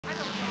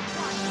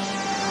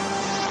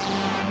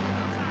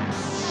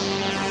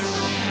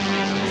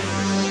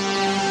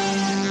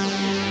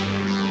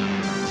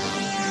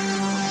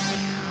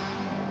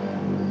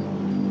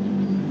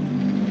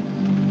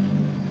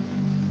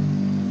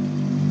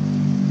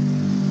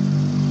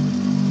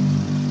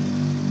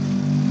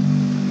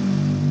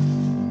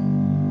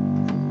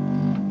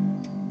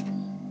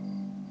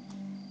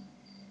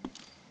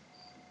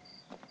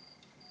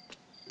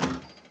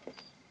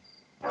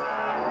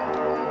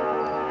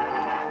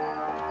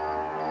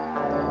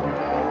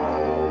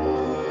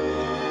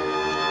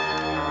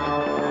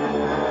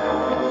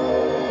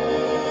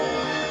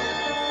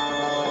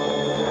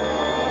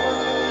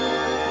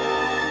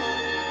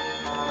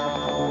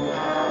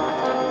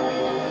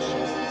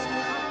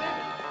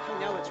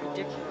It's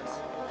ridiculous.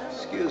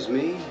 Excuse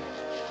me.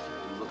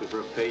 I'm looking for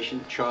a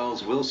patient,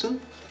 Charles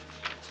Wilson.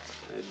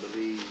 I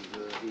believe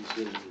he's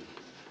in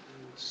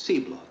C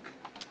block.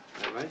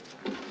 Is that right?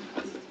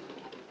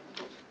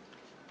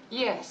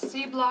 Yes,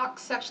 C block,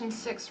 section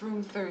 6,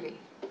 room 30.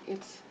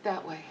 It's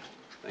that way.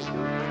 Thank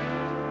you.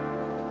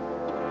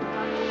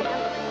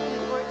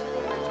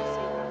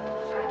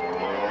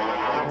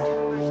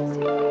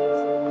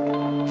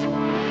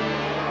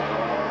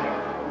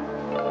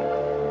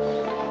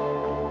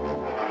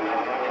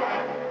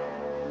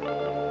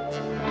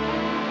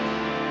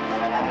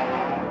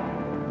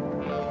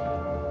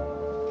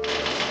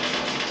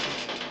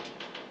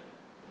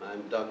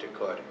 I'm Dr.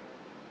 Carter.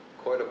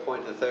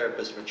 Court-appointed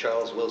therapist for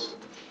Charles Wilson.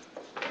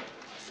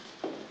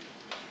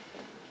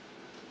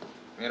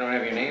 You don't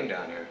have your name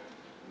down here.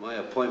 My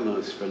appointment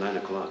is for 9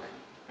 o'clock.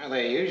 Well,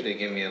 they usually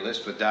give me a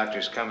list with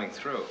doctors coming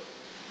through.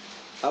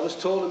 I was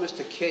told that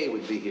Mr. K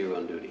would be here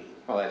on duty.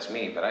 Well, that's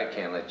me, but I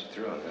can't let you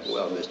through on this.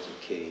 Well, Mr.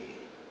 K,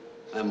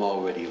 I'm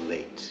already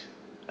late.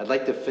 I'd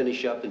like to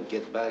finish up and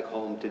get back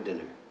home to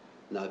dinner.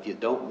 Now, if you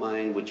don't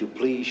mind, would you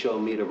please show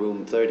me to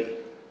room 30?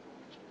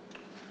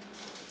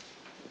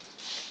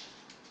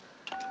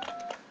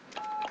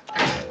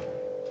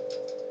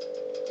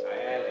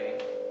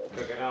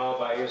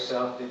 By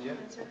yourself, did you?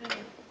 That's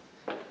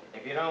right.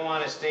 If you don't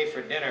want to stay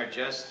for dinner,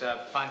 just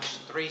punch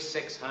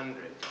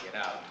 3600 to get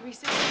out.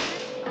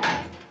 3600?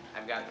 Okay.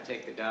 I've got to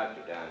take the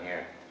doctor down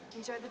here.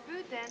 Enjoy the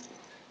food then.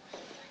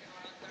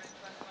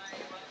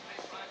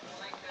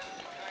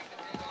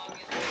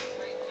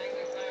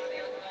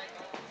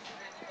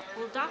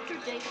 Will Dr.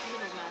 Dake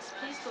Middlemass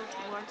please go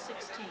to Ward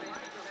 16?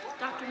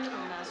 Dr.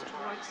 Middlemass to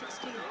Ward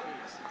 16,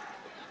 please.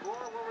 Score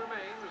will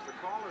remain as the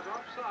call is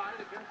offside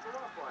against the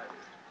Rough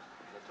Riders.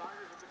 The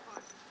Tigers have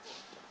declined.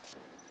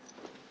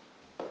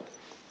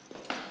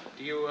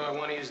 Do you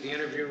want to use the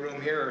interview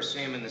room here or see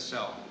him in the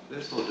cell?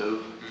 This will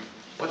do.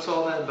 What's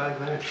all that back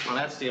there? Well,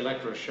 that's the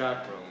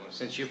electroshock room.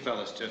 Since you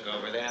fellas took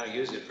over, they don't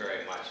use it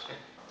very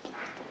much.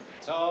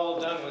 It's all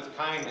done with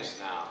kindness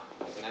now.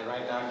 Isn't that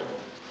right, Doctor?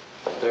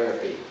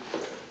 Therapy.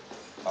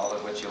 Call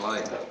it what you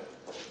like.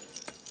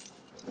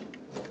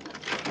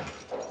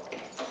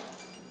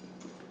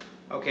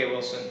 Okay,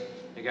 Wilson,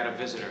 you got a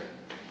visitor.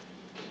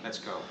 Let's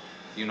go.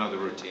 You know the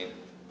routine.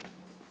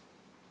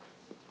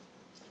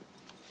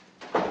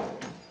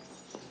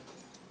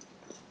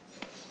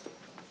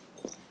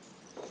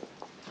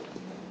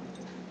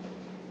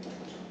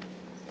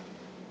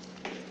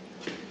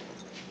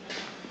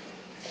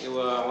 You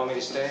want me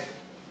to stay?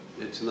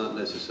 It's not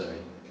necessary.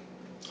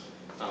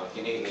 Oh, if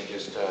you need me,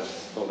 just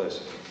pull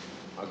this.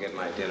 I'll get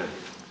my dinner.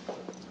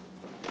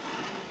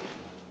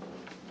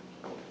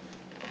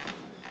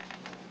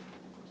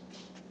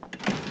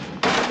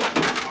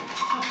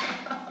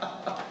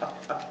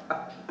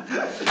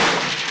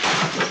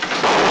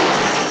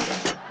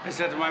 I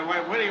said to my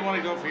wife, where do you want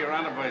to go for your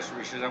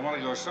anniversary? She said, I want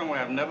to go somewhere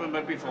I've never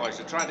been before. I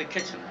said, try the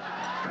kitchen.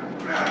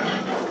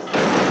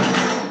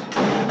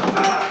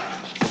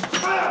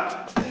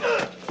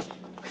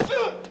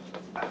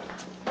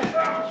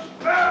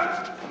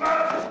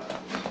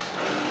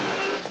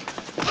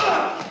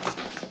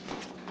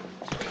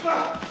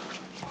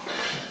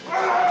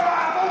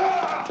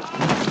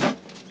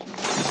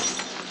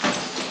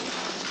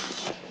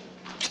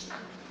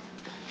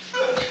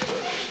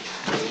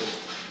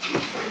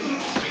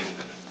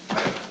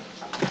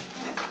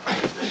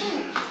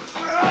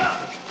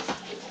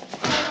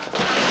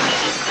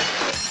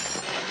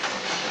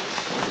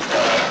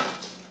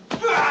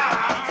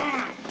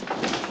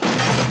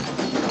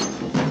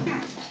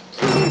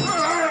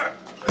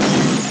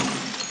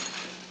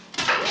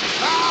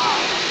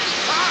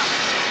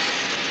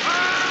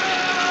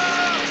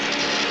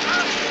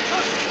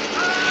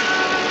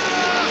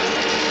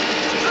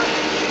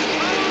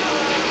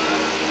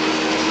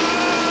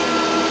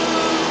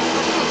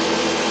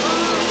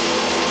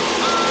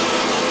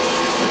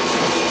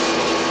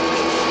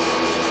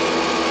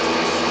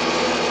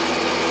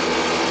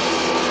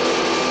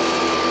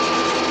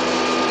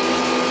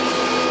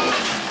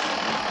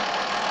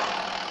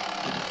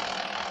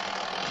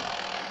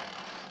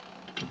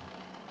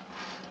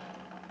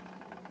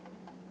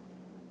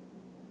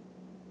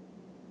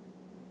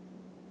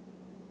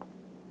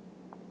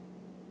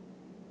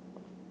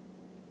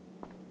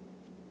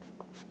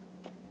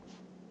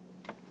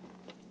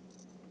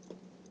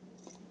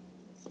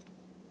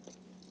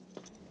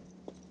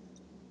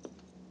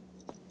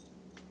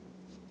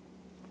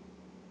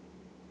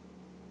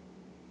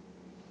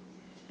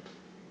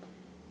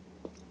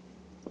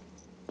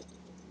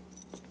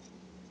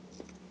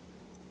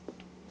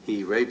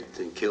 He raped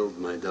and killed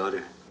my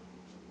daughter.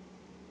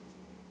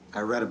 I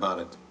read about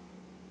it.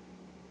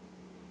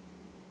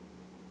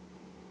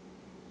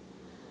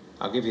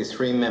 I'll give you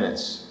 3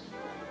 minutes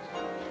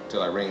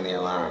till I ring the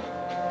alarm.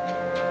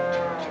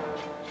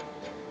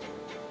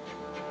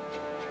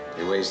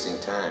 You're wasting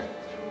time.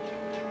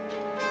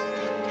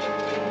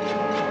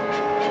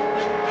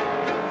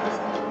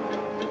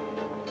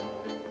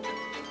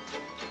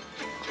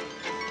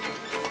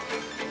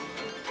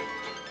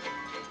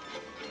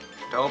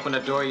 To Open the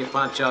door, you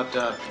punch out,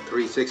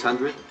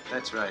 3600?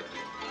 That's right.